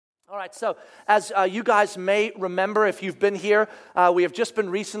All right, so as you guys may remember, if you've been here, we have just been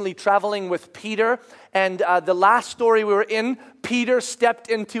recently traveling with Peter, and the last story we were in, Peter stepped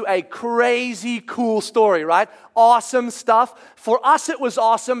into a crazy cool story, right? Awesome stuff. For us, it was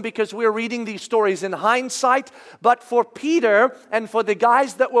awesome because we're reading these stories in hindsight, but for Peter and for the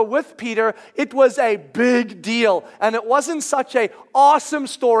guys that were with Peter, it was a big deal, and it wasn't such a awesome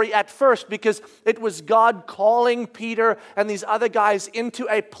story at first because it was God calling Peter and these other guys into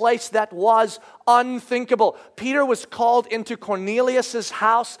a place that was unthinkable. Peter was called into Cornelius'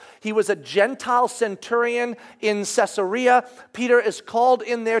 house. He was a Gentile centurion in Caesarea. Peter is called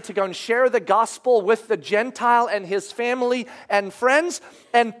in there to go and share the gospel with the Gentile and his family and friends.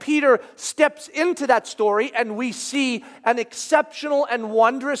 And Peter steps into that story, and we see an exceptional and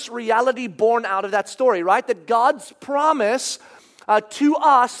wondrous reality born out of that story, right? That God's promise to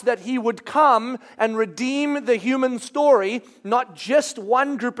us that He would come and redeem the human story, not just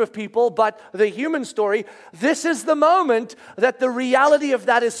one group of people, but the human story. This is the moment that the reality of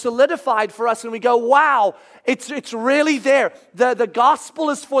that is solidified for us, and we go, wow, it's really there. The gospel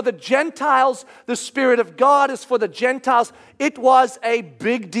is for the Gentiles. The Spirit of God is for the Gentiles. It was a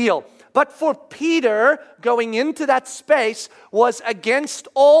big deal. But for Peter, going into that space was against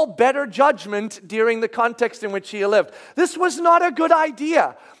all better judgment during the context in which he lived. This was not a good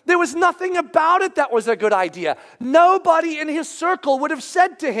idea. There was nothing about it that was a good idea. Nobody in his circle would have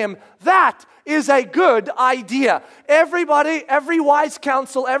said to him, that is a good idea. Everybody, every wise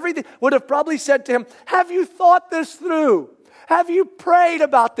counsel, everything would have probably said to him, have you thought this through? Have you prayed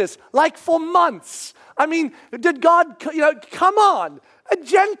about this? Like for months. I mean, did God, come on. A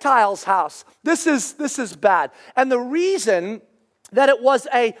Gentile's house. This is bad. And the reason that it was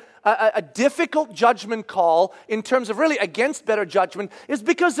a difficult judgment call in terms of really against better judgment is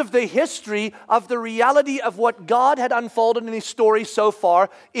because of the history of the reality of what God had unfolded in His story so far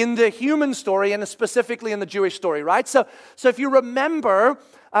in the human story and specifically in the Jewish story, right? So if you remember,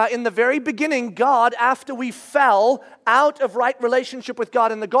 in the very beginning, God, after we fell out of right relationship with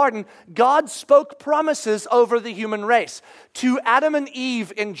God in the garden, God spoke promises over the human race. To Adam and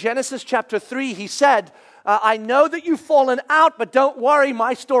Eve in Genesis chapter 3, He said, I know that you've fallen out, but don't worry,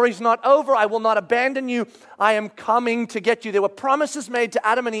 my story's not over. I will not abandon you. I am coming to get you. There were promises made to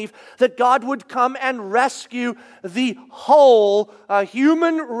Adam and Eve that God would come and rescue the whole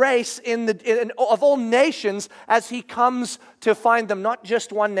human race of all nations as He comes to find them, not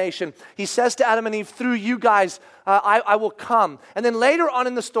just one nation. He says to Adam and Eve, through you guys, I will come. And then later on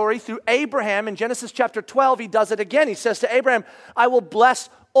in the story, through Abraham, in Genesis chapter 12, He does it again. He says to Abraham, I will bless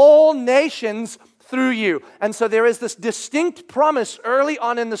all nations through you. And so there is this distinct promise early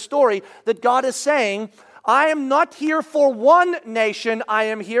on in the story that God is saying, I am not here for one nation, I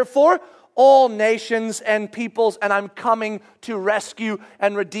am here for all nations and peoples, and I'm coming to rescue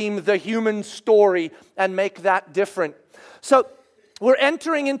and redeem the human story and make that different. So we're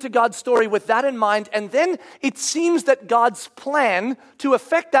entering into God's story with that in mind, and then it seems that God's plan to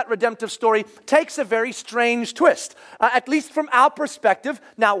effect that redemptive story takes a very strange twist, at least from our perspective.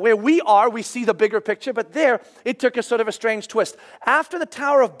 Now, where we are, we see the bigger picture, but there, it took a sort of a strange twist. After the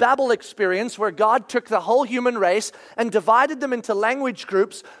Tower of Babel experience, where God took the whole human race and divided them into language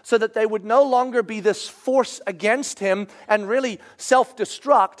groups so that they would no longer be this force against Him and really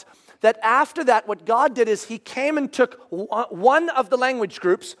self-destruct, that after that, what God did is He came and took one of the language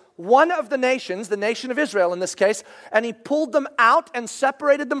groups, one of the nations, the nation of Israel in this case, and He pulled them out and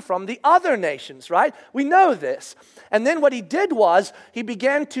separated them from the other nations, right? We know this. And then what He did was He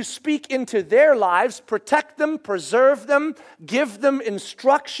began to speak into their lives, protect them, preserve them, give them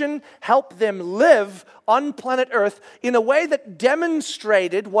instruction, help them live on planet Earth in a way that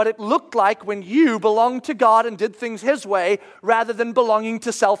demonstrated what it looked like when you belonged to God and did things His way rather than belonging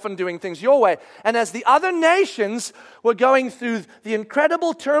to self and doing things your way. And as the other nations were going through the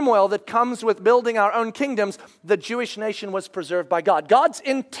incredible turmoil that comes with building our own kingdoms, the Jewish nation was preserved by God. God's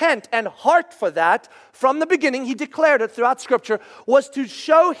intent and heart for that, from the beginning, He declared it throughout Scripture, was to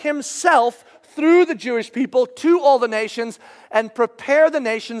show Himself through the Jewish people to all the nations and prepare the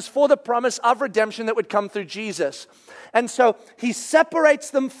nations for the promise of redemption that would come through Jesus. And so He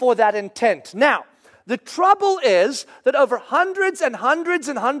separates them for that intent. Now, the trouble is that over hundreds and hundreds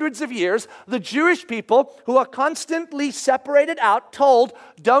and hundreds of years, the Jewish people who are constantly separated out, told,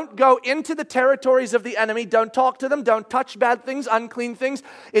 don't go into the territories of the enemy, don't talk to them, don't touch bad things, unclean things.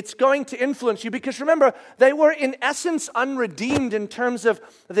 It's going to influence you because remember, they were in essence unredeemed in terms of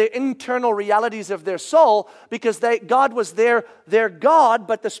the internal realities of their soul because God was their God,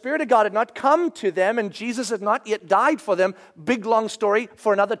 but the Spirit of God had not come to them and Jesus had not yet died for them. Big long story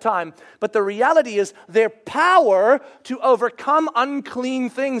for another time. But the reality is their power to overcome unclean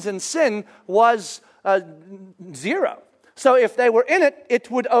things and sin was zero. So if they were in it, it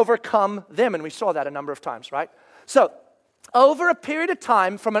would overcome them. And we saw that a number of times, right? So over a period of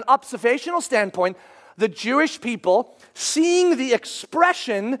time, from an observational standpoint, the Jewish people, seeing the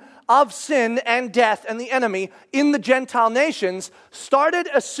expression of sin and death and the enemy in the Gentile nations, started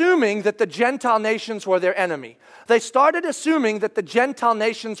assuming that the Gentile nations were their enemy. They started assuming that the Gentile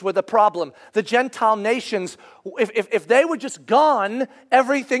nations were the problem. The Gentile nations, if they were just gone,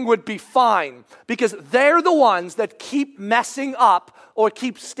 everything would be fine. Because they're the ones that keep messing up or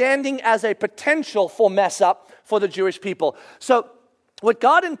keep standing as a potential for mess up for the Jewish people. So what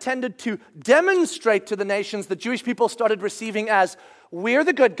God intended to demonstrate to the nations, the Jewish people started receiving as, we're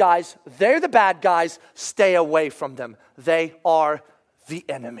the good guys, they're the bad guys, stay away from them. They are the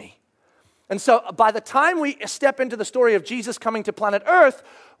enemy. And so by the time we step into the story of Jesus coming to planet Earth,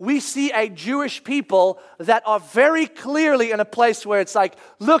 we see a Jewish people that are very clearly in a place where it's like,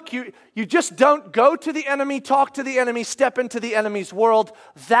 look, you just don't go to the enemy, talk to the enemy, step into the enemy's world.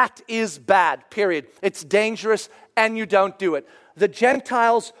 That is bad, period. It's dangerous, and you don't do it. The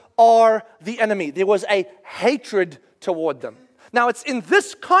Gentiles are the enemy. There was a hatred toward them. Now, it's in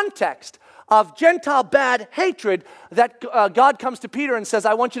this context of Gentile bad hatred that God comes to Peter and says,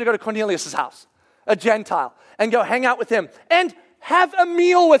 I want you to go to Cornelius' house, a Gentile, and go hang out with him and have a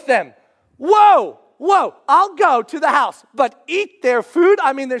meal with them. Whoa, I'll go to the house, but eat their food?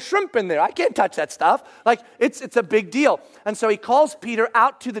 I mean, there's shrimp in there. I can't touch that stuff. Like, it's a big deal. And so he calls Peter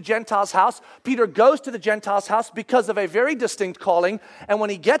out to the Gentiles' house. Peter goes to the Gentiles' house because of a very distinct calling. And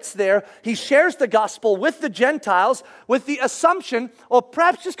when he gets there, he shares the gospel with the Gentiles with the assumption, or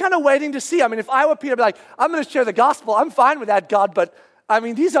perhaps just kind of waiting to see. I mean, if I were Peter, I'd be like, I'm going to share the gospel. I'm fine with that, God, but I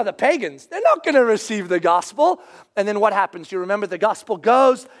mean, these are the pagans. They're not going to receive the gospel. And then what happens? You remember the gospel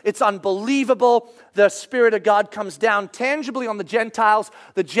goes. It's unbelievable. The Spirit of God comes down tangibly on the Gentiles.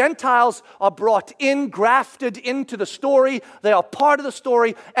 The Gentiles are brought in, grafted into the story. They are part of the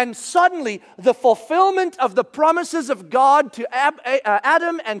story. And suddenly, the fulfillment of the promises of God to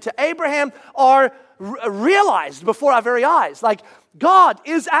Adam and to Abraham are realized before our very eyes. Like, God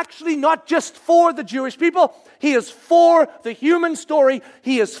is actually not just for the Jewish people. He is for the human story.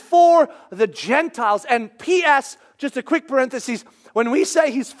 He is for the Gentiles. And P.S., just a quick parenthesis, when we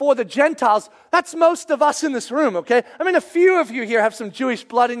say he's for the Gentiles, that's most of us in this room, okay? I mean, a few of you here have some Jewish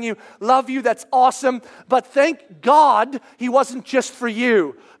blood in you, love you, that's awesome. But thank God he wasn't just for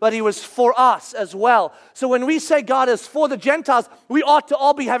you, but he was for us as well. So when we say God is for the Gentiles, we ought to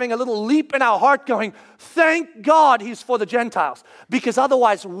all be having a little leap in our heart going, thank God he's for the Gentiles. Because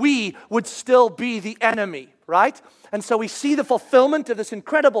otherwise we would still be the enemy, right? And so we see the fulfillment of this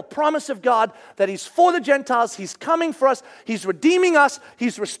incredible promise of God that he's for the Gentiles, he's coming for us, he's redeeming us,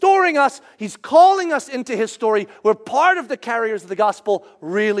 he's restoring us, he's calling us into his story. We're part of the carriers of the gospel.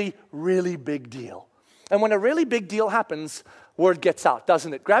 Really, really big deal. And when a really big deal happens, word gets out,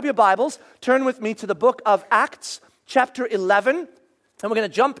 doesn't it? Grab your Bibles, turn with me to the book of Acts, chapter 11. And we're going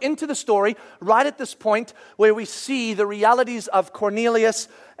to jump into the story right at this point where we see the realities of Cornelius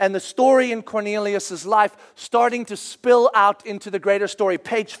and the story in Cornelius' life starting to spill out into the greater story.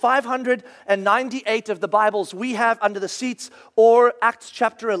 Page 598 of the Bibles we have under the seats, or Acts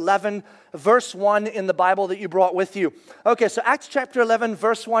chapter 11, verse 1 in the Bible that you brought with you. Okay, so Acts chapter 11,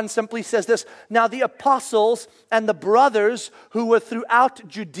 verse 1 simply says this: Now the apostles and the brothers who were throughout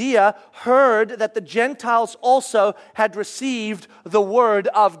Judea heard that the Gentiles also had received the word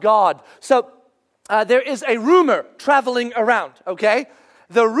of God. So there is a rumor traveling around, okay?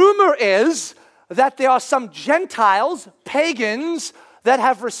 The rumor is that there are some Gentiles, pagans, that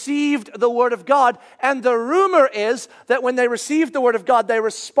have received the word of God. And the rumor is that when they received the word of God, they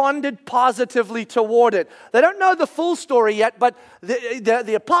responded positively toward it. They don't know the full story yet, but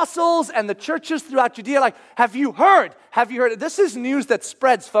the apostles and the churches throughout Judea, like, have you heard? Have you heard? This is news that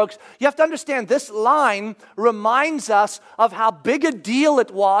spreads, folks. You have to understand, this line reminds us of how big a deal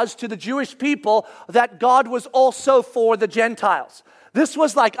it was to the Jewish people that God was also for the Gentiles. This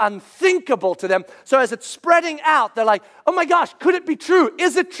was like unthinkable to them. So as it's spreading out, they're like, oh my gosh, could it be true?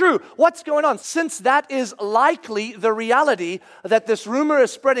 Is it true? What's going on? Since that is likely the reality that this rumor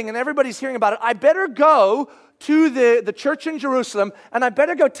is spreading and everybody's hearing about it, I better go to the church in Jerusalem, and I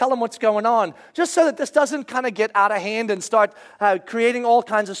better go tell them what's going on, just so that this doesn't kind of get out of hand and start creating all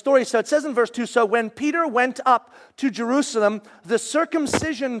kinds of stories. So it says in verse 2, so when Peter went up to Jerusalem, the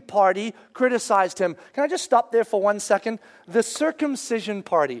circumcision party criticized him. Can I just stop there for 1 second? The circumcision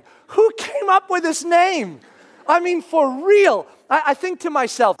party. Who came up with this name? I mean, for real. I think to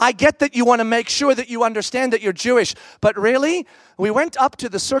myself, I get that you want to make sure that you understand that you're Jewish, but really? We went up to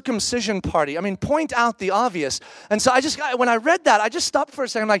the circumcision party. I mean, point out the obvious. And so when I read that, I just stopped for a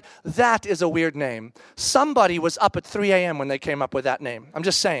second. I'm like, that is a weird name. Somebody was up at 3 a.m. when they came up with that name. I'm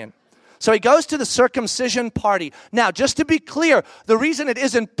just saying. So he goes to the circumcision party. Now, just to be clear, the reason it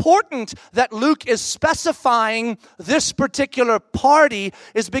is important that Luke is specifying this particular party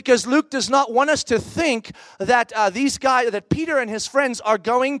is because Luke does not want us to think that that Peter and his friends are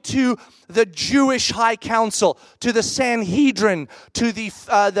going to the Jewish high council, to the Sanhedrin, to the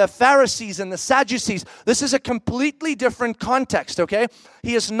Pharisees and the Sadducees. This is a completely different context, okay?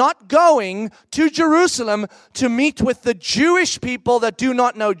 He is not going to Jerusalem to meet with the Jewish people that do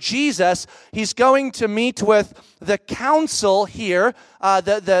not know Jesus. He's going to meet with the council here,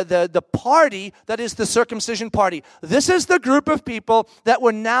 the party that is the circumcision party. This is the group of people that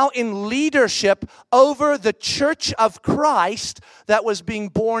were now in leadership over the church of Christ that was being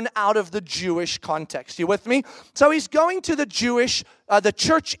born out of the Jewish context. You with me? So he's going to the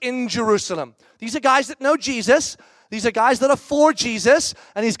church in Jerusalem. These are guys that know Jesus. These are guys that are for Jesus,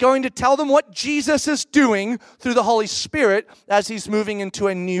 and he's going to tell them what Jesus is doing through the Holy Spirit as he's moving into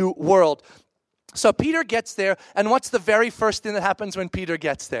a new world. So Peter gets there, and what's the very first thing that happens when Peter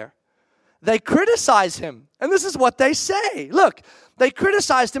gets there? They criticize him, and this is what they say. Look, they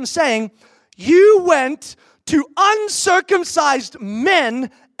criticized him saying, "You went to uncircumcised men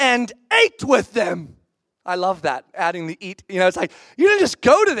and ate with them." I love that, adding the eat. It's like, you didn't just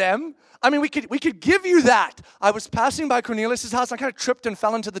go to them. I mean, we could give you that. I was passing by Cornelius' house. I kind of tripped and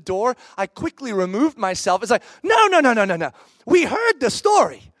fell into the door. I quickly removed myself. It's like, no. We heard the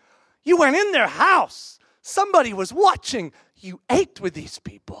story. You went in their house. Somebody was watching. You ate with these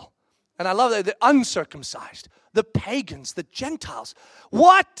people. And I love that the uncircumcised, the pagans, the Gentiles.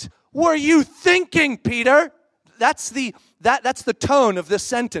 What were you thinking, Peter? That's the tone of this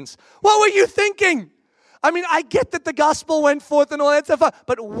sentence. What were you thinking? I mean, I get that the gospel went forth and all that stuff,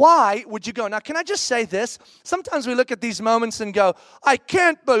 but why would you go? Now, can I just say this? Sometimes we look at these moments and go, I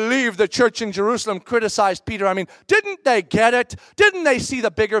can't believe the church in Jerusalem criticized Peter. I mean, didn't they get it? Didn't they see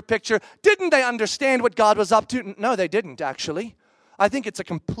the bigger picture? Didn't they understand what God was up to? No, they didn't, actually. I think it's a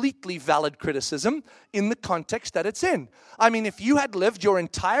completely valid criticism in the context that it's in. I mean, if you had lived your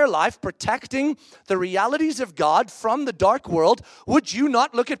entire life protecting the realities of God from the dark world, would you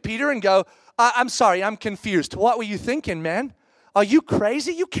not look at Peter and go, I'm sorry, I'm confused. What were you thinking, man? Are you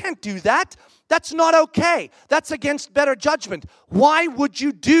crazy? You can't do that. That's not okay. That's against better judgment. Why would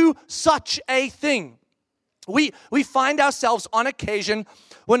you do such a thing? We find ourselves on occasion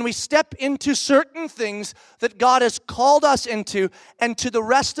when we step into certain things that God has called us into, and to the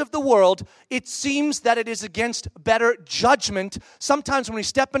rest of the world, it seems that it is against better judgment. Sometimes when we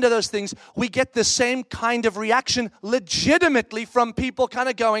step into those things, we get the same kind of reaction legitimately from people kind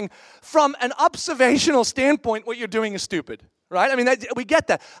of going, from an observational standpoint, what you're doing is stupid. Right? I mean, we get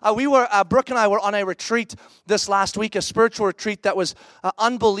that. Brooke and I were on a retreat this last week, a spiritual retreat that was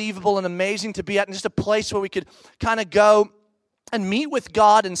unbelievable and amazing to be at, and just a place where we could kind of go and meet with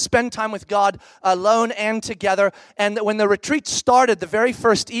God and spend time with God alone and together. And when the retreat started, the very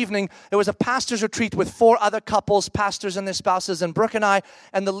first evening, it was a pastor's retreat with 4 other couples, pastors and their spouses, and Brooke and I,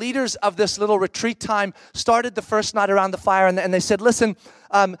 and the leaders of this little retreat time started the first night around the fire, and they said, listen,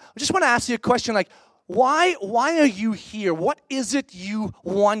 I just want to ask you a question, like, why are you here? What is it you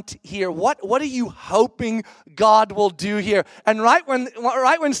want here? What are you hoping God will do here? And right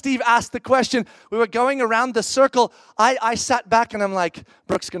when Steve asked the question, we were going around the circle. I sat back and I'm like,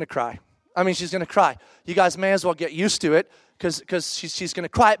 Brooke's going to cry. I mean, she's going to cry. You guys may as well get used to it because she's going to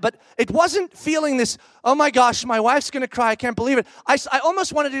cry. But it wasn't feeling this, oh my gosh, my wife's going to cry. I can't believe it. I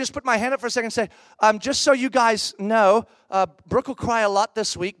almost wanted to just put my hand up for a second and say, just so you guys know, Brooke will cry a lot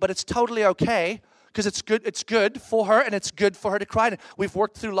this week, but it's totally okay. Because it's good for her, and it's good for her to cry. And we've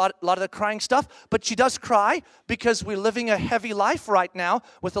worked through a lot of the crying stuff, but she does cry because we're living a heavy life right now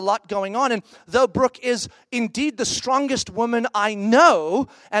with a lot going on. And though Brooke is indeed the strongest woman I know,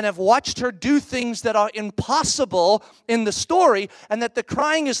 and have watched her do things that are impossible in the story, and that the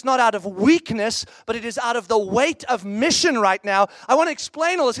crying is not out of weakness, but it is out of the weight of mission right now, I want to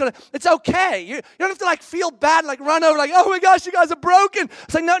explain all this. It's okay. You don't have to like feel bad, like run over, like, oh my gosh, you guys are broken.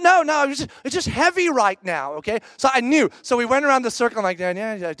 It's like, no, it's just heavy right now, okay? So I knew. So we went around the circle. I'm like,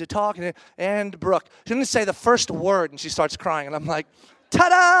 yeah, to talk. And Brooke, she didn't say the first word, and she starts crying. And I'm like,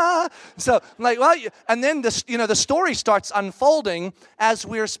 ta-da! So I'm like, well, and then the story starts unfolding as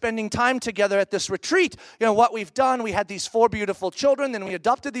we're spending time together at this retreat. What we've done, we had these 4 beautiful children, then we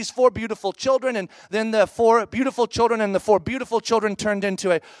adopted these 4 beautiful children, and then the 4 beautiful children and the 4 beautiful children turned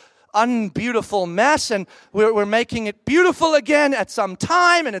into unbeautiful mess, and we're making it beautiful again at some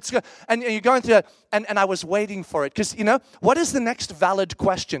time, and you're going through that, and I was waiting for it, because, what is the next valid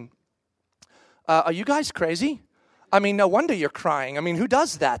question? Are you guys crazy? I mean, no wonder you're crying. I mean, who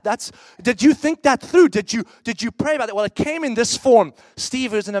does that? Did you think that through? Did you pray about it? Well, it came in this form.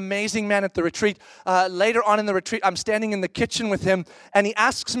 Steve is an amazing man at the retreat. Later on in the retreat, I'm standing in the kitchen with him, and he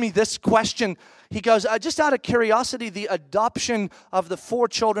asks me this question. He goes, just out of curiosity, the adoption of the 4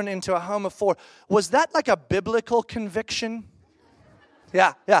 children into a home of 4, was that like a biblical conviction?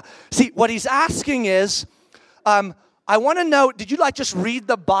 Yeah. See, what he's asking is, I want to know, did you just read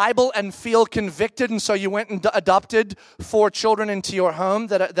the Bible and feel convicted, and so you went and adopted 4 children into your home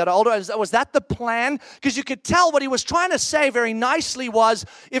that are older? Was that the plan? Because you could tell what he was trying to say very nicely was,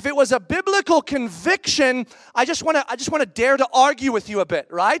 if it was a biblical conviction, I just want to dare to argue with you a bit,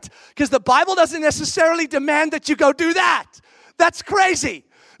 right? Because the Bible doesn't necessarily demand that you go do that. That's crazy.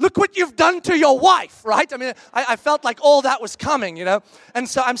 Look what you've done to your wife, right? I mean, I felt like all that was coming, And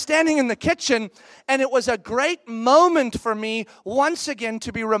so I'm standing in the kitchen, and it was a great moment for me once again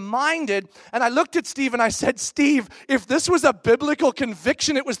to be reminded. And I looked at Steve and I said, Steve, if this was a biblical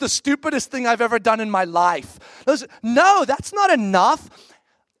conviction, it was the stupidest thing I've ever done in my life. No, that's not enough.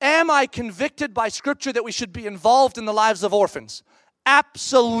 Am I convicted by Scripture that we should be involved in the lives of orphans?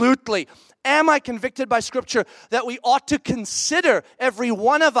 Absolutely. Am I convicted by Scripture that we ought to consider every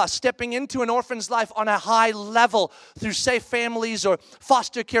one of us stepping into an orphan's life on a high level through safe families or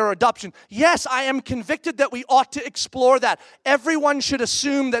foster care or adoption? Yes, I am convicted that we ought to explore that. Everyone should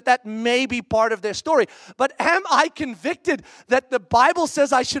assume that may be part of their story. But am I convicted that the Bible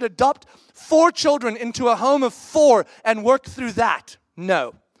says I should adopt 4 children into a home of 4 and work through that?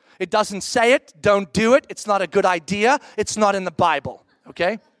 No. It doesn't say it. Don't do it. It's not a good idea. It's not in the Bible.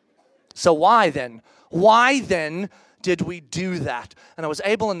 Okay? So why then? Why then did we do that? And I was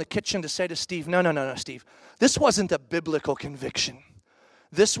able in the kitchen to say to Steve, no, Steve. This wasn't a biblical conviction.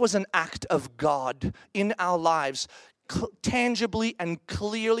 This was an act of God in our lives, tangibly and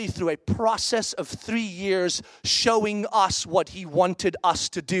clearly through a process of 3 years showing us what He wanted us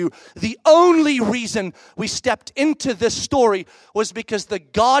to do. The only reason we stepped into this story was because the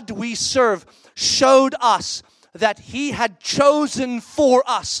God we serve showed us that He had chosen for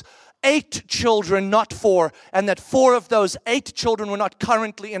us 8 children, not 4, and that 4 of those 8 children were not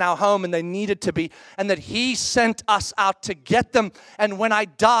currently in our home and they needed to be, and that He sent us out to get them. And when I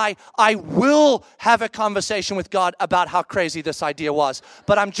die, I will have a conversation with God about how crazy this idea was.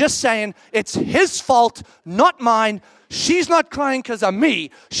 But I'm just saying, it's His fault, not mine. She's not crying because of me.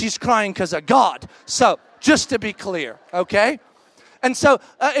 She's crying because of God. So, just to be clear, okay? And so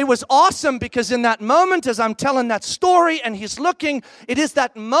it was awesome because in that moment, as I'm telling that story and he's looking, it is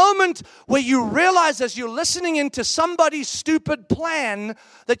that moment where you realize as you're listening into somebody's stupid plan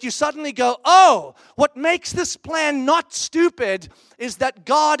that you suddenly go, oh, what makes this plan not stupid is that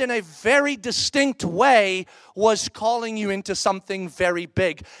God in a very distinct way was calling you into something very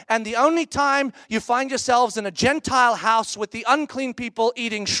big. And the only time you find yourselves in a Gentile house with the unclean people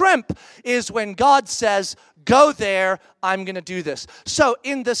eating shrimp is when God says, go there, I'm going to do this. So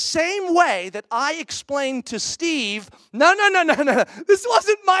in the same way that I explained to Steve, no, this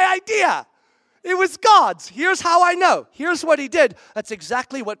wasn't my idea. It was God's. Here's how I know. Here's what He did. That's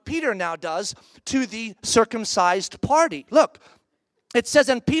exactly what Peter now does to the circumcised party. Look, it says,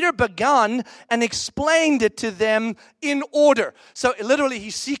 and Peter began and explained it to them in order. So literally he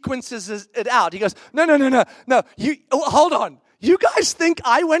sequences it out. He goes, no. Hold on. You guys think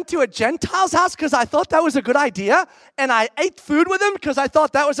I went to a Gentile's house because I thought that was a good idea? And I ate food with them because I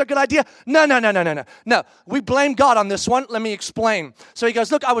thought that was a good idea? No. No, we blame God on this one. Let me explain. So he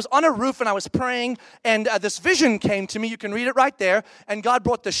goes, look, I was on a roof and I was praying and this vision came to me. You can read it right there. And God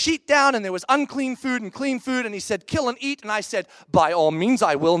brought the sheet down and there was unclean food and clean food. And He said, kill and eat. And I said, by all means,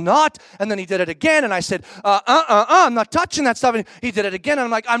 I will not. And then He did it again. And I said, I'm not touching that stuff. And He did it again. And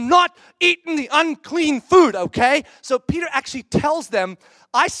I'm like, I'm not eating the unclean food, okay? So Peter actually tells them,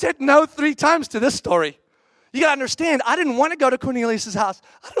 I said no 3 times to this story. You got to understand, I didn't want to go to Cornelius' house.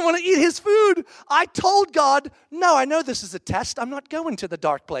 I didn't want to eat his food. I told God, no, I know this is a test. I'm not going to the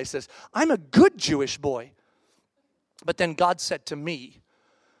dark places. I'm a good Jewish boy. But then God said to me,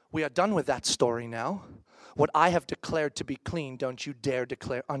 we are done with that story now. What I have declared to be clean, don't you dare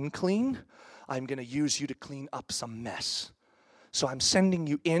declare unclean. I'm going to use you to clean up some mess. So I'm sending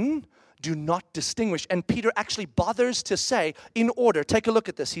you in. Do not distinguish. And Peter actually bothers to say, in order. Take a look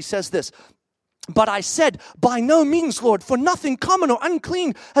at this. He says this. But I said, by no means, Lord, for nothing common or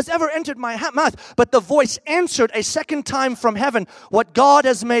unclean has ever entered my mouth. But the voice answered a second time from heaven, what God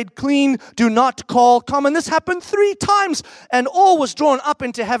has made clean, do not call common. This happened 3 times, and all was drawn up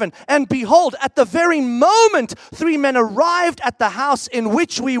into heaven. And behold, at the very moment, 3 men arrived at the house in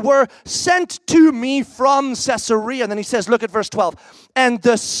which we were, sent to me from Caesarea. And then he says, look at verse 12. And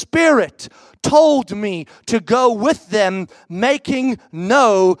the Spirit told me to go with them, making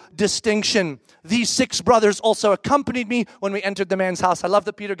no distinction. These 6 brothers also accompanied me when we entered the man's house. I love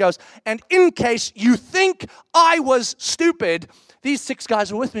that Peter goes, and in case you think I was stupid, these 6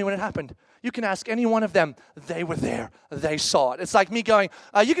 guys were with me when it happened. You can ask any one of them. They were there. They saw it. It's like me going,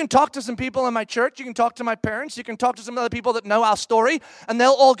 you can talk to some people in my church. You can talk to my parents. You can talk to some other people that know our story. And they'll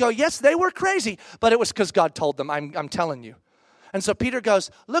all go, yes, they were crazy. But it was because God told them. I'm telling you. And so Peter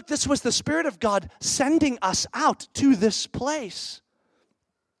goes, look, this was the Spirit of God sending us out to this place.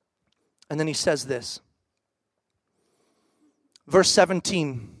 And then he says this. Verse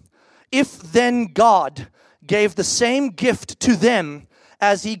 17. If then God gave the same gift to them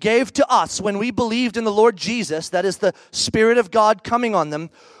as he gave to us when we believed in the Lord Jesus, that is the Spirit of God coming on them,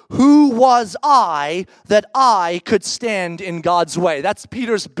 who was I that I could stand in God's way? That's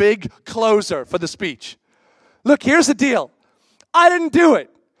Peter's big closer for the speech. Look, here's the deal. I didn't do it.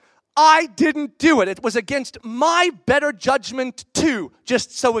 I didn't do it. It was against my better judgment too,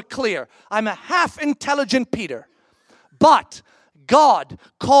 just so we're clear. I'm a half-intelligent Peter. But God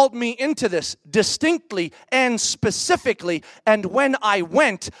called me into this distinctly and specifically, and when I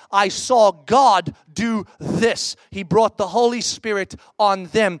went, I saw God do this. He brought the Holy Spirit on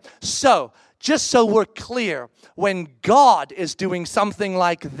them. So, just so we're clear, when God is doing something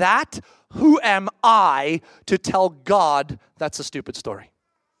like that, who am I to tell God that's a stupid story?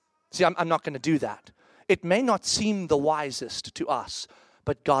 See, I'm not going to do that. It may not seem the wisest to us,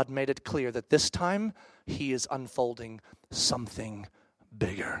 but God made it clear that this time he is unfolding something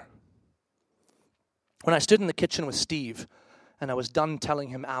bigger. When I stood in the kitchen with Steve and I was done telling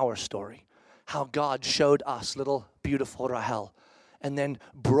him our story, how God showed us little beautiful Rahel and then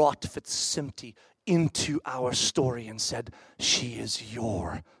brought Fitzsimti into our story and said, she is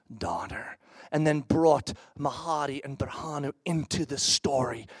your daughter. And then brought Mahari and Berhanu into the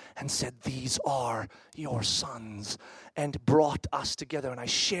story and said, these are your sons. And brought us together. And I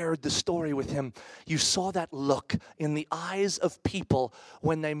shared the story with him. You saw that look in the eyes of people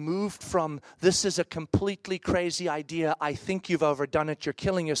when they moved from, this is a completely crazy idea, I think you've overdone it, you're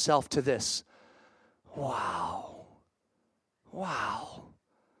killing yourself, to this. Wow. Wow.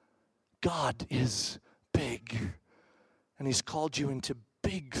 God is big. And he's called you into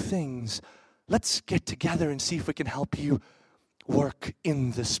big things. Let's get together and see if we can help you work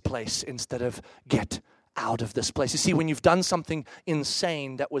in this place instead of get out of this place. You see, when you've done something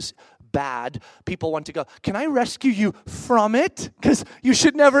insane that was bad, people want to go, can I rescue you from it? Because you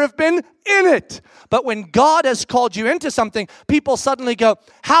should never have been in it. But when God has called you into something, people suddenly go,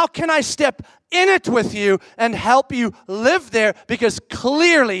 how can I step in it with you and help you live there? Because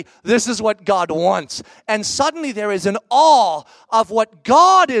clearly this is what God wants. And suddenly there is an awe of what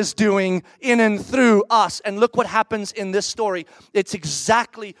God is doing in and through us. And look what happens in this story. It's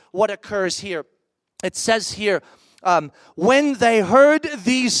exactly what occurs here. It says here, when they heard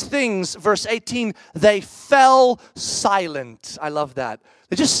these things, verse 18, they fell silent. I love that.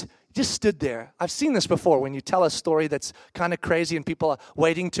 They just stood there. I've seen this before when you tell a story that's kind of crazy and people are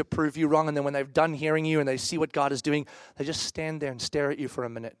waiting to prove you wrong, and then when they've done hearing you and they see what God is doing, they just stand there and stare at you for a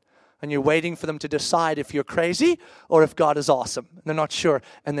minute. And you're waiting for them to decide if you're crazy or if God is awesome. They're not sure.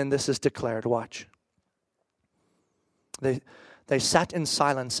 And then this is declared. Watch. They sat in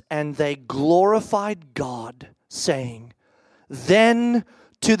silence and they glorified God, saying, then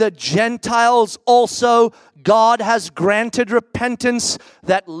to the Gentiles also God has granted repentance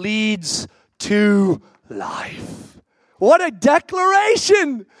that leads to life. What a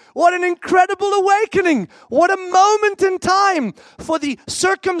declaration! What an incredible awakening! What a moment in time for the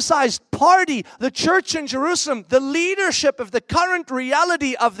circumcised party, the church in Jerusalem, the leadership of the current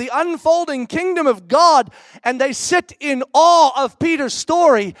reality of the unfolding kingdom of God. And they sit in awe of Peter's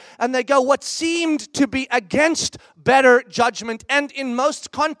story and they go, what seemed to be against better judgment, and in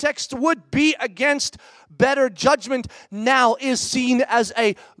most contexts would be against better judgment, now is seen as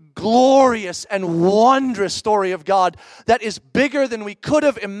a glorious and wondrous story of God that is bigger than we could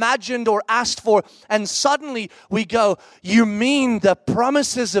have imagined or asked for. And suddenly we go, you mean the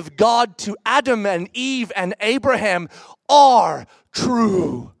promises of God to Adam and Eve and Abraham are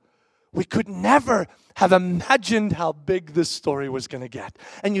true? We could never have imagined how big this story was going to get.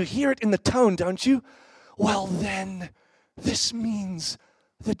 And you hear it in the tone, don't you? Well then, this means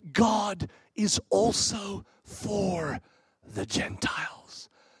that God is also for the Gentiles,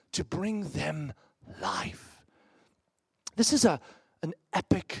 to bring them life. This is an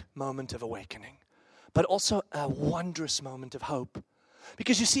epic moment of awakening, but also a wondrous moment of hope.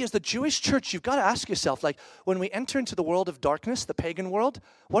 Because you see, as the Jewish church, you've got to ask yourself, like, when we enter into the world of darkness, the pagan world,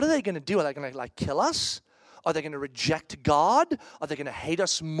 what are they going to do? Are they going to, like, kill us? Are they going to reject God? Are they going to hate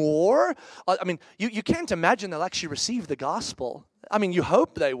us more? I mean, you can't imagine they'll actually receive the gospel. I mean, you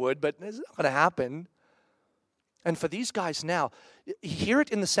hope they would, but it's not going to happen. And for these guys now, hear it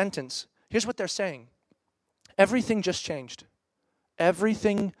in the sentence. Here's what they're saying. Everything just changed.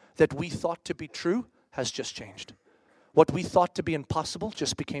 Everything that we thought to be true has just changed. What we thought to be impossible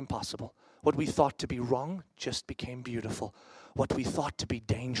just became possible. What we thought to be wrong just became beautiful. What we thought to be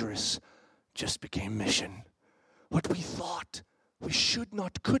dangerous just became mission. What we thought we should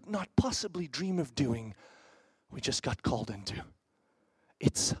not, could not possibly dream of doing, we just got called into.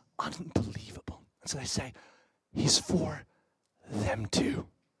 It's unbelievable. And so they say, He's for them too,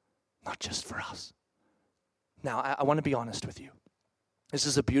 not just for us. Now, I want to be honest with you. This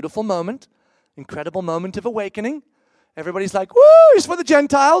is a beautiful moment, incredible moment of awakening. Everybody's like, woo, He's for the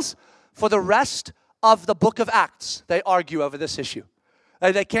Gentiles. For the rest of the book of Acts, they argue over this issue.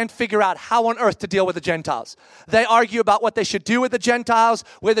 They can't figure out how on earth to deal with the Gentiles. They argue about what they should do with the Gentiles,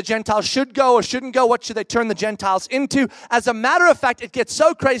 where the Gentiles should go or shouldn't go, what should they turn the Gentiles into. As a matter of fact, it gets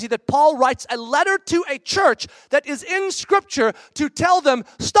so crazy that Paul writes a letter to a church that is in Scripture to tell them,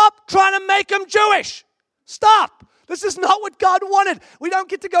 stop trying to make them Jewish. Stop. This is not what God wanted. We don't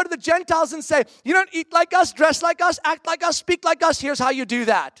get to go to the Gentiles and say, you don't eat like us, dress like us, act like us, speak like us. Here's how you do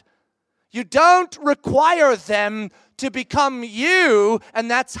that. You don't require them to become you, and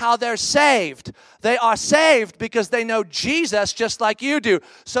that's how they're saved. They are saved because they know Jesus just like you do.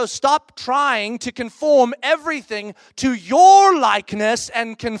 So stop trying to conform everything to your likeness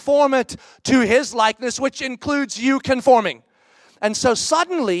and conform it to His likeness, which includes you conforming. And so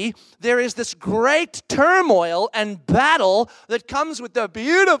suddenly, there is this great turmoil and battle that comes with the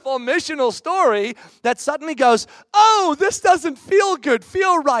beautiful missional story that suddenly goes, oh, this doesn't feel good,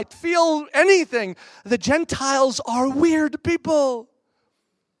 feel right, feel anything. The Gentiles are weird people.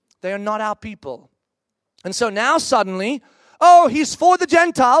 They are not our people. And so now suddenly, oh, He's for the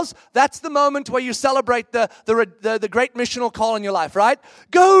Gentiles. That's the moment where you celebrate the great missional call in your life, right?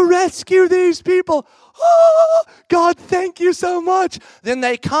 Go rescue these people. Oh, God, thank you so much. Then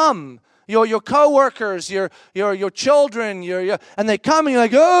they come, your co-workers, your children, and they come and you're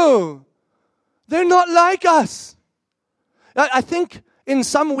like, oh, they're not like us. I think in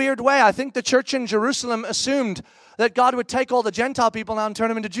some weird way, I think the church in Jerusalem assumed that God would take all the Gentile people now and turn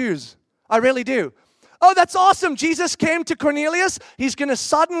them into Jews. I really do. Oh, that's awesome. Jesus came to Cornelius. He's going to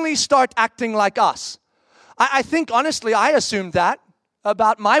suddenly start acting like us. I think, honestly, I assumed that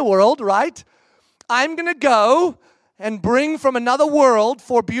about my world, right? I'm going to go and bring from another world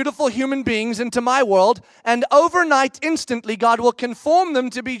 4 beautiful human beings into my world, and overnight, instantly, God will conform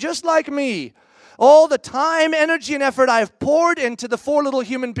them to be just like me. All the time, energy, and effort I have poured into the 4 little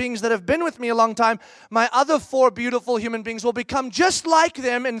human beings that have been with me a long time, my other 4 beautiful human beings will become just like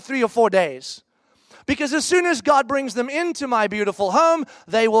them in 3 or 4 days. Because as soon as God brings them into my beautiful home,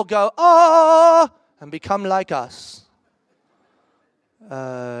 they will go, oh, and become like us.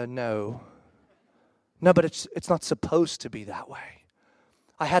 No. No, but it's not supposed to be that way.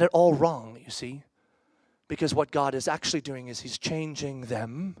 I had it all wrong, you see. Because what God is actually doing is He's changing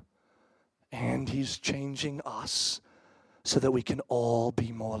them and He's changing us so that we can all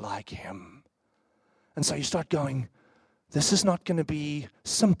be more like Him. And so you start going, this is not going to be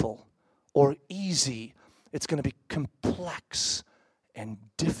simple or easy. It's going to be complex and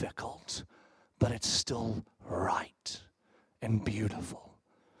difficult, but it's still right and beautiful.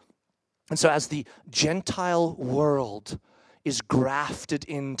 And so as the Gentile world is grafted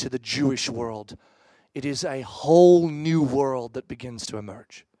into the Jewish world, it is a whole new world that begins to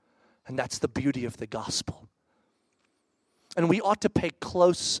emerge. And that's the beauty of the gospel. And we ought to pay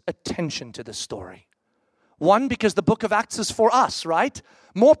close attention to this story. One, because the book of Acts is for us, right?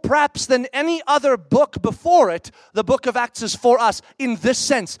 More perhaps than any other book before it, the book of Acts is for us in this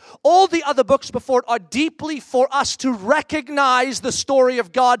sense. All the other books before it are deeply for us to recognize the story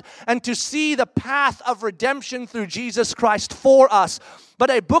of God and to see the path of redemption through Jesus Christ for us. but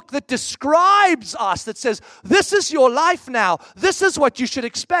a book that describes us, that says, this is your life now. This is what you should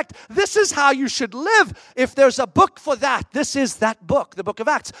expect. This is how you should live. If there's a book for that, this is that book, the book of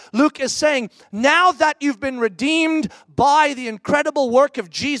Acts. Luke is saying, now that you've been redeemed by the incredible work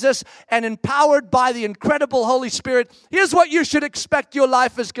of Jesus and empowered by the incredible Holy Spirit, here's what you should expect your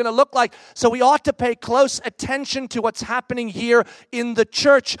life is going to look like. So we ought to pay close attention to what's happening here in the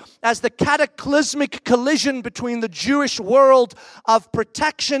church as the cataclysmic collision between the Jewish world of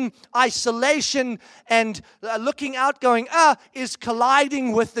protection, isolation, and looking out going, is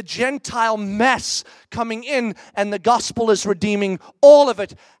colliding with the Gentile mess coming in, and the gospel is redeeming all of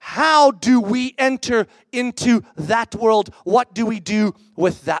it. How do we enter into that world? What do we do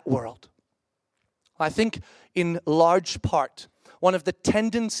with that world? I think in large part, one of the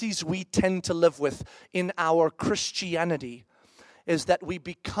tendencies we tend to live with in our Christianity is that we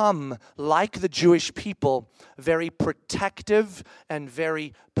become, like the Jewish people, very protective and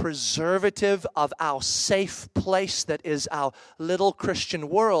very preservative of our safe place that is our little Christian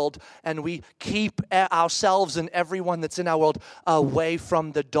world, and we keep ourselves and everyone that's in our world away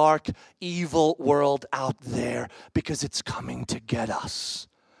from the dark, evil world out there because it's coming to get us.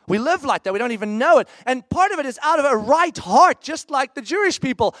 We live like that. We don't even know it. And part of it is out of a right heart, just like the Jewish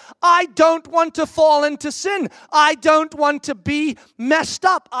people. I don't want to fall into sin. I don't want to be messed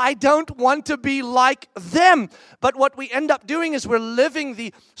up. I don't want to be like them. But what we end up doing is we're living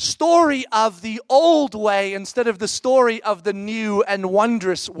the story of the old way instead of the story of the new and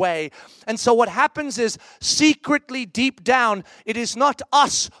wondrous way. And so what happens is, secretly deep down, it is not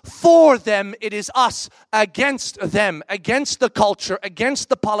us for them. It is us against them, against the culture, against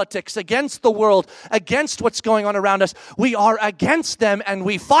the politics, against the world, against what's going on around us. We are against them and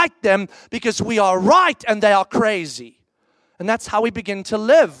we fight them because we are right and they are crazy. And that's how we begin to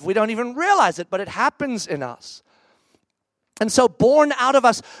live. We don't even realize it, but it happens in us. And so born out of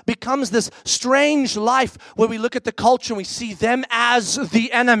us becomes this strange life where we look at the culture and we see them as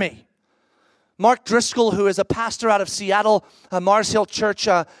the enemy. Mark Driscoll, who is a pastor out of Seattle, Mars Hill Church,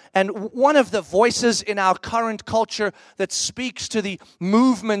 and one of the voices in our current culture that speaks to the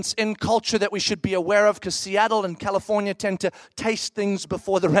movements in culture that we should be aware of, because Seattle and California tend to taste things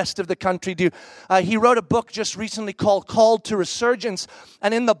before the rest of the country do. He wrote a book just recently called Called to Resurgence,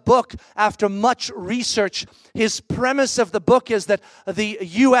 and in the book, after much research, his premise of the book is that the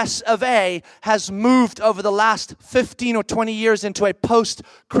U.S. of A. has moved over the last 15 or 20 years into a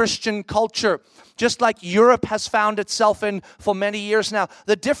post-Christian culture, just like Europe has found itself in for many years now.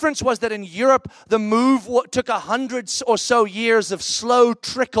 The difference was that in Europe, the move took 100 or so years of slow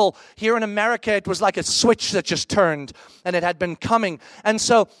trickle. Here in America, it was like a switch that just turned, and it had been coming. And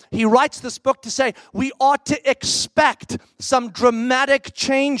so he writes this book to say, we ought to expect some dramatic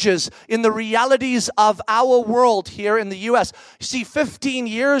changes in the realities of our world here in the U.S. You see, 15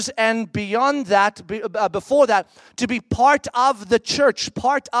 years and beyond that, before that, to be part of the church,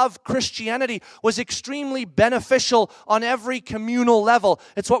 part of Christianity, was extremely beneficial on every communal level.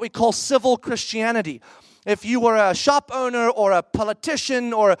 It's what we call civil Christianity. If you were a shop owner or a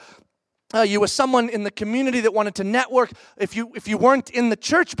politician or you were someone in the community that wanted to network, if you weren't in the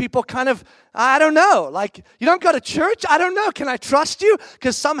church, people kind of, I don't know, like, you don't go to church? I don't know, can I trust you?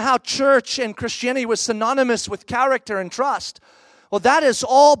 Because somehow church and Christianity was synonymous with character and trust. Well, that is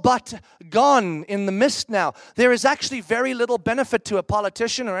all but gone in the mist now. There is actually very little benefit to a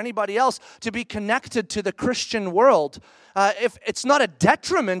politician or anybody else to be connected to the Christian world. If it's not a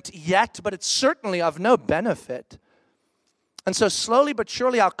detriment yet, but it's certainly of no benefit. And so slowly but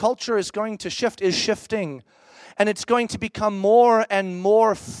surely our culture is going to is shifting. And it's going to become more and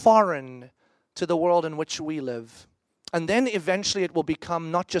more foreign to the world in which we live. And then eventually it will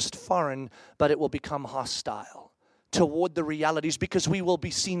become not just foreign, but it will become hostile toward the realities, because we will be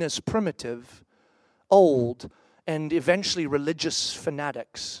seen as primitive, old, and eventually religious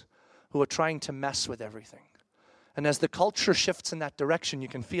fanatics who are trying to mess with everything. And as the culture shifts in that direction, you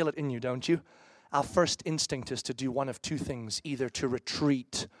can feel it in you, don't you? Our first instinct is to do one of two things, either to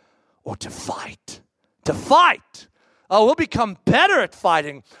retreat or to fight. To fight! Oh, we'll become better at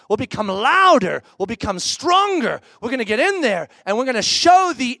fighting. We'll become louder. We'll become stronger. We're going to get in there and we're going to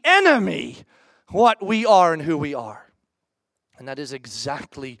show the enemy what we are and who we are. And that is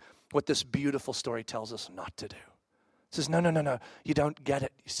exactly what this beautiful story tells us not to do. It says, no, you don't get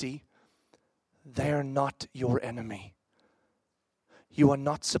it, you see. They're not your enemy. You are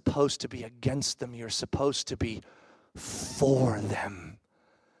not supposed to be against them. You're supposed to be for them.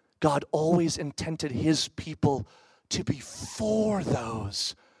 God always intended his people to be for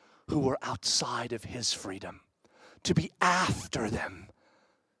those who were outside of his freedom, to be after them,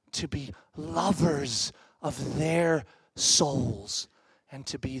 to be lovers of their souls and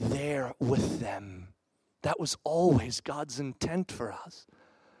to be there with them. That was always God's intent for us.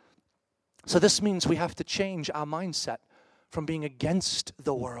 So this means we have to change our mindset from being against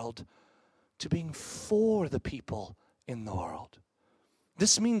the world to being for the people in the world.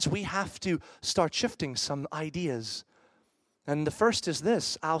 This means we have to start shifting some ideas. And the first is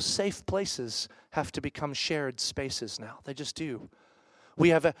this: our safe places have to become shared spaces now. They just do. We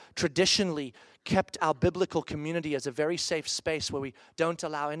have traditionally kept our biblical community as a very safe space where we don't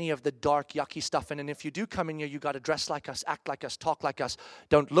allow any of the dark, yucky stuff in. And if you do come in here, you got to dress like us, act like us, talk like us.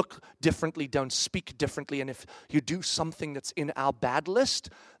 Don't look differently, don't speak differently. And if you do something that's in our bad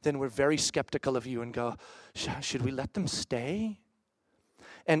list, then we're very skeptical of you and go, should we let them stay?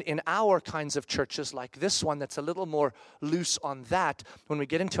 And in our kinds of churches like this one that's a little more loose on that, when we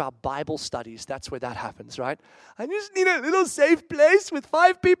get into our Bible studies, that's where that happens, right? I just need a little safe place with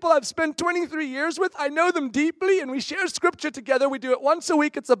 5 people I've spent 23 years with. I know them deeply, and we share scripture together. We do it once a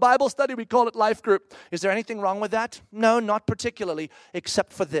week. It's a Bible study. We call it Life Group. Is there anything wrong with that? No, not particularly,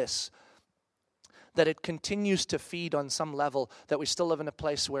 except for this: that it continues to feed on some level, that we still live in a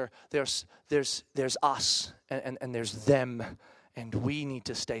place where there's us and there's them. And we need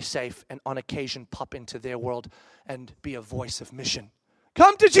to stay safe and on occasion pop into their world and be a voice of mission.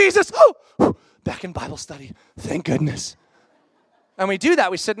 Come to Jesus. Oh, back in Bible study. Thank goodness. And we do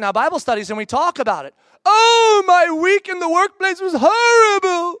that. We sit in our Bible studies and we talk about it. Oh, my week in the workplace was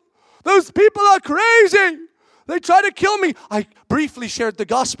horrible. Those people are crazy. They try to kill me. I briefly shared the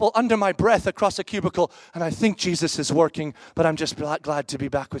gospel under my breath across a cubicle, and I think Jesus is working, but I'm just glad to be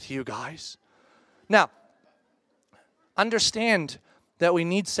back with you guys. Now, understand that we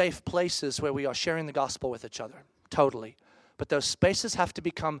need safe places where we are sharing the gospel with each other, totally. But those spaces have to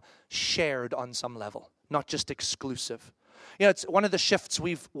become shared on some level, not just exclusive. You know, it's one of the shifts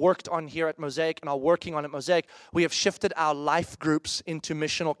we've worked on here at Mosaic and are working on at Mosaic. We have shifted our life groups into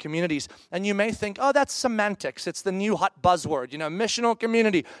missional communities. And you may think, oh, that's semantics. It's the new hot buzzword, missional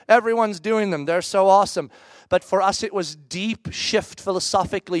community. Everyone's doing them. They're so awesome. But for us, it was deep shift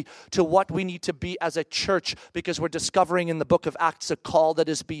philosophically to what we need to be as a church, because we're discovering in the book of Acts a call that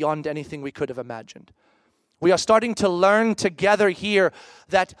is beyond anything we could have imagined. We are starting to learn together here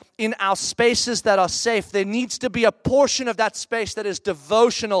that in our spaces that are safe, there needs to be a portion of that space that is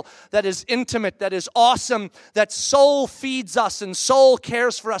devotional, that is intimate, that is awesome, that soul feeds us and soul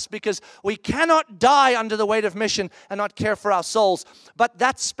cares for us, because we cannot die under the weight of mission and not care for our souls. But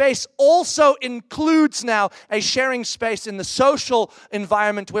that space also includes now a sharing space in the social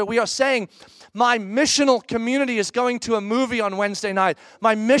environment where we are saying, my missional community is going to a movie on Wednesday night.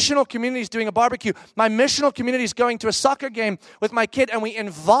 My missional community is doing a barbecue. My missional community is going to a soccer game with my kid, and we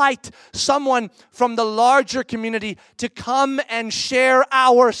invite someone from the larger community to come and share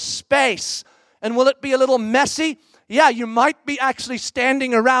our space. And will it be a little messy? Yeah, you might be actually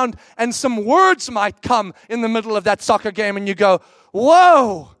standing around and some words might come in the middle of that soccer game and you go,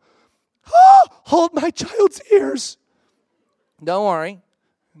 whoa, hold my child's ears. Don't worry.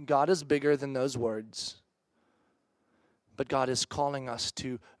 God is bigger than those words. But God is calling us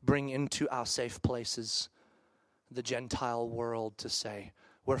to bring into our safe places the Gentile world to say,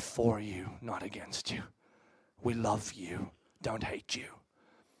 we're for you, not against you. We love you, don't hate you.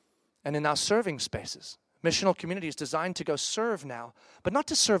 And in our serving spaces, missional community is designed to go serve now, but not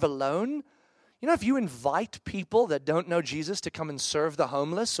to serve alone. If you invite people that don't know Jesus to come and serve the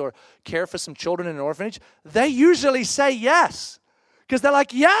homeless or care for some children in an orphanage, they usually say yes. Because they're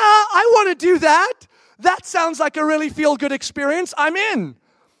like, yeah, I want to do that. That sounds like a really feel-good experience. I'm in.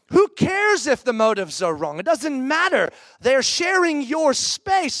 Who cares if the motives are wrong? It doesn't matter. They're sharing your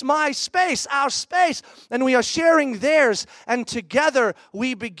space, my space, our space, and we are sharing theirs. And together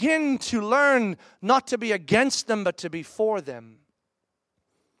we begin to learn not to be against them, but to be for them.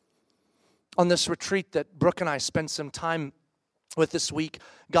 On this retreat that Brooke and I spent some time with this week,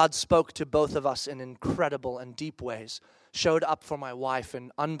 God spoke to both of us in incredible and deep ways. Showed up for my wife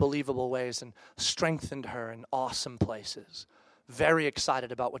in unbelievable ways and strengthened her in awesome places. Very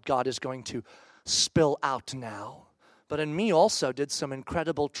excited about what God is going to spill out now. But in me also did some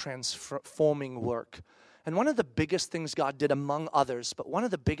incredible transforming work. And one of the biggest things God did, among others, but one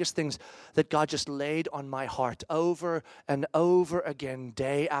of the biggest things that God just laid on my heart over and over again,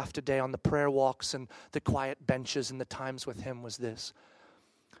 day after day, on the prayer walks and the quiet benches and the times with Him, was this: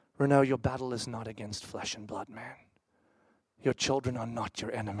 Renaud, your battle is not against flesh and blood, man. Your children are not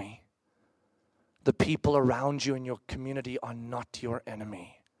your enemy. The people around you in your community are not your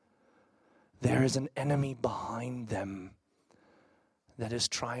enemy. There is an enemy behind them that is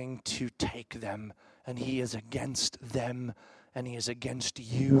trying to take them, and he is against them and he is against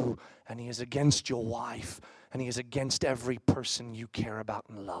you, and he is against your wife, and he is against every person you care about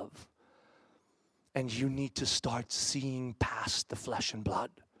and love. And you need to start seeing past the flesh and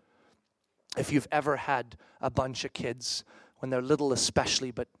blood. If you've ever had a bunch of kids, when they're little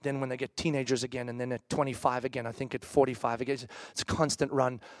especially, but then when they get teenagers again, and then at 25 again, I think at 45 again, it's a constant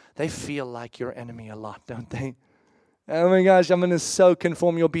run. They feel like your enemy a lot, don't they? Oh my gosh, I'm going to so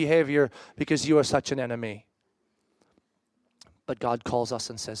conform your behavior because you are such an enemy. But God calls us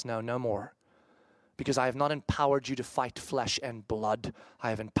and says, no more. Because I have not empowered you to fight flesh and blood.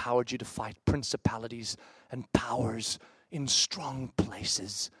 I have empowered you to fight principalities and powers in strong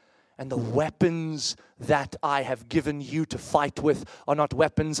places. And the weapons that I have given you to fight with are not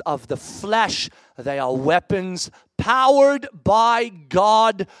weapons of the flesh. They are weapons powered by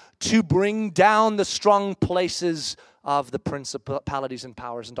God to bring down the strong places of the principalities and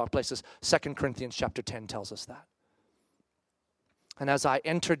powers in dark places. 2 Corinthians chapter 10 tells us that. And as I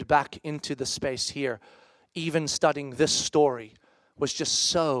entered back into the space here, even studying this story was just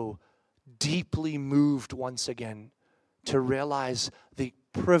so deeply moved once again to realize the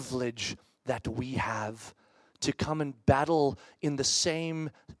privilege that we have to come and battle in the same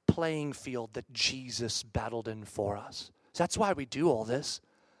playing field that Jesus battled in for us. So that's why we do all this.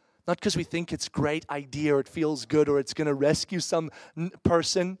 Not because we think it's a great idea or it feels good or it's going to rescue some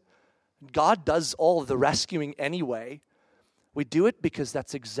person. God does all of the rescuing anyway. We do it because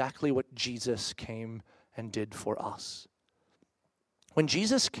that's exactly what Jesus came and did for us. When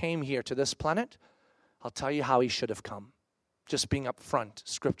Jesus came here to this planet, I'll tell you how he should have come. Just being up front,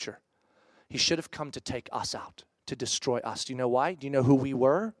 Scripture. He should have come to take us out, to destroy us. Do you know why? Do you know who we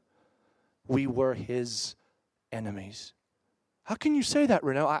were? We were his enemies. How can you say that,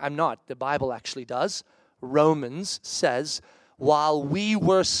 Reno? I'm not. The Bible actually does. Romans says, while we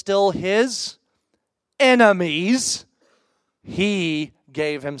were still his enemies, he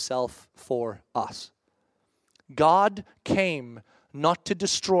gave himself for us. God came not to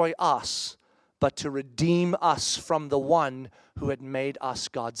destroy us, but to redeem us from the one who had made us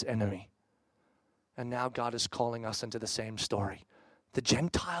God's enemy. And now God is calling us into the same story. The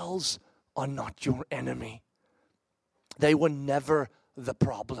Gentiles are not your enemy. They were never the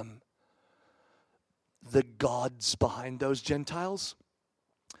problem. The gods behind those Gentiles,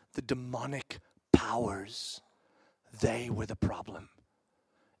 the demonic powers, they were the problem.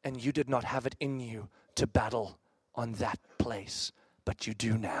 And you did not have it in you to battle on that place, but you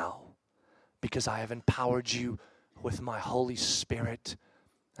do now. Because I have empowered you with my Holy Spirit,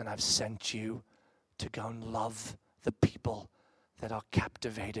 and I've sent you to go and love the people that are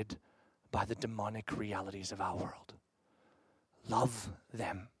captivated by the demonic realities of our world. Love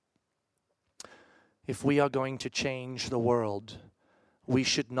them. If we are going to change the world, we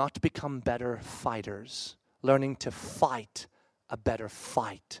should not become better fighters, learning to fight a better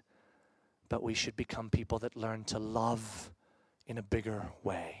fight, but we should become people that learn to love in a bigger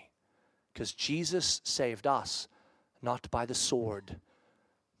way. Because Jesus saved us not by the sword,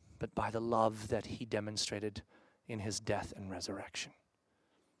 but by the love that he demonstrated in his death and resurrection.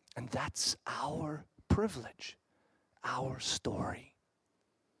 And that's our privilege, our story.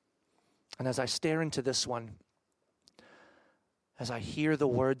 And as I stare into this one, as I hear the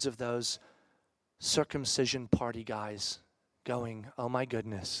words of those circumcision party guys going, oh my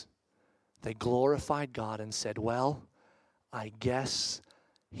goodness, they glorified God and said, well, I guess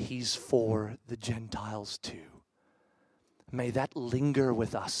he's for the Gentiles too. May that linger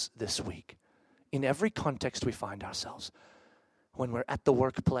with us this week in every context we find ourselves. When we're at the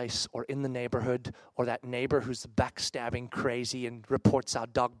workplace or in the neighborhood, or that neighbor who's backstabbing crazy and reports our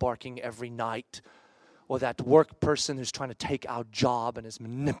dog barking every night, or that work person who's trying to take our job and is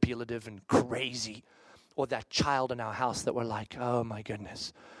manipulative and crazy, or that child in our house that we're like, oh my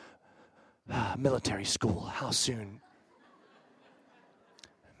goodness, military school, how soon?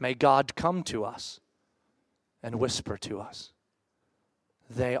 May God come to us and whisper to us,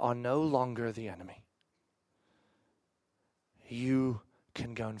 they are no longer the enemy. You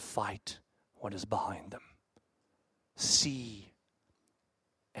can go and fight what is behind them. See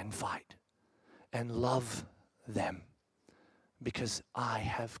and fight and love them, because I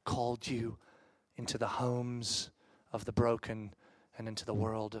have called you into the homes of the broken and into the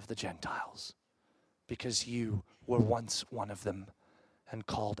world of the Gentiles, because you were once one of them and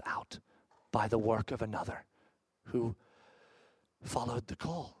called out by the work of another who followed the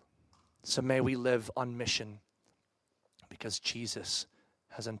call. So may we live on mission, because Jesus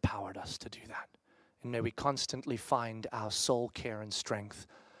has empowered us to do that. And may we constantly find our soul care and strength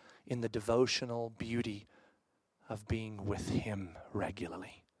in the devotional beauty of being with him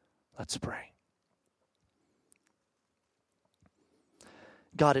regularly. Let's pray.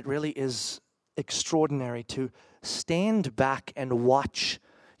 God, it really is extraordinary to stand back and watch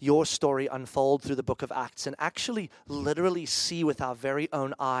your story unfold through the book of Acts and actually literally see with our very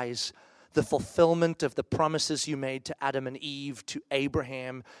own eyes the fulfillment of the promises you made to Adam and Eve, to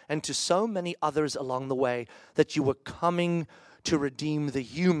Abraham, and to so many others along the way, that you were coming to redeem the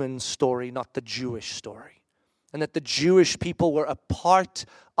human story, not the Jewish story. And that the Jewish people were a part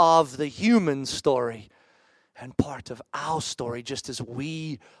of the human story and part of our story, just as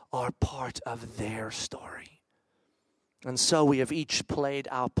we are part of their story. And so we have each played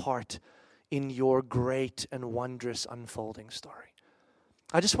our part in your great and wondrous unfolding story.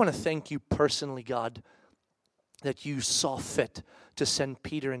 I just want to thank you personally, God, that you saw fit to send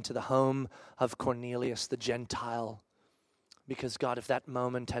Peter into the home of Cornelius the Gentile. Because, God, if that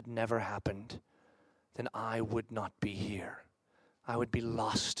moment had never happened, then I would not be here. I would be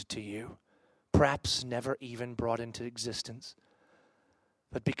lost to you, perhaps never even brought into existence.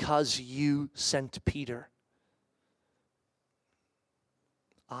 But because you sent Peter,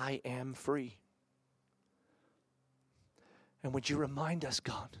 I am free. And would you remind us,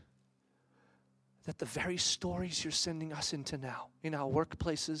 God, that the very stories you're sending us into now, in our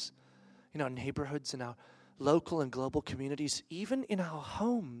workplaces, in our neighborhoods, in our local and global communities, even in our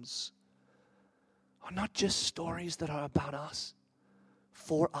homes, are not just stories that are about us,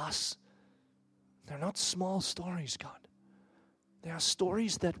 for us. They're not small stories, God. They are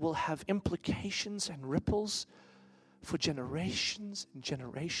stories that will have implications and ripples for generations and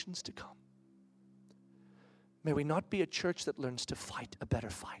generations to come. May we not be a church that learns to fight a better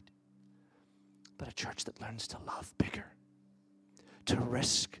fight, but a church that learns to love bigger, to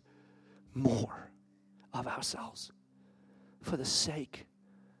risk more of ourselves for the sake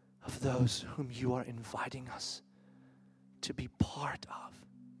of those whom you are inviting us to be part of.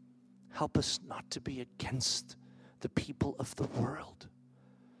 Help us not to be against the people of the world,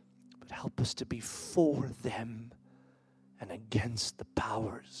 but help us to be for them and against the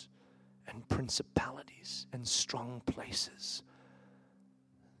powers and principalities and strong places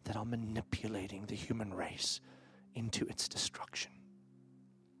that are manipulating the human race into its destruction.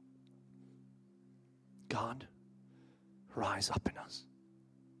 God, rise up in us.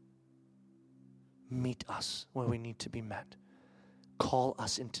 Meet us where we need to be met. Call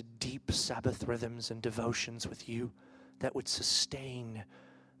us into deep Sabbath rhythms and devotions with you that would sustain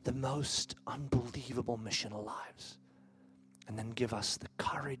the most unbelievable missional lives. And then give us the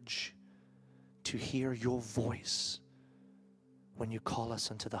courage to hear your voice when you call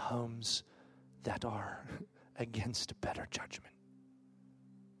us into the homes that are against better judgment.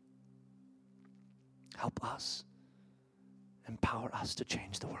 Help us, empower us to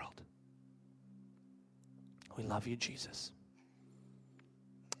change the world. We love you, Jesus.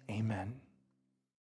 Amen.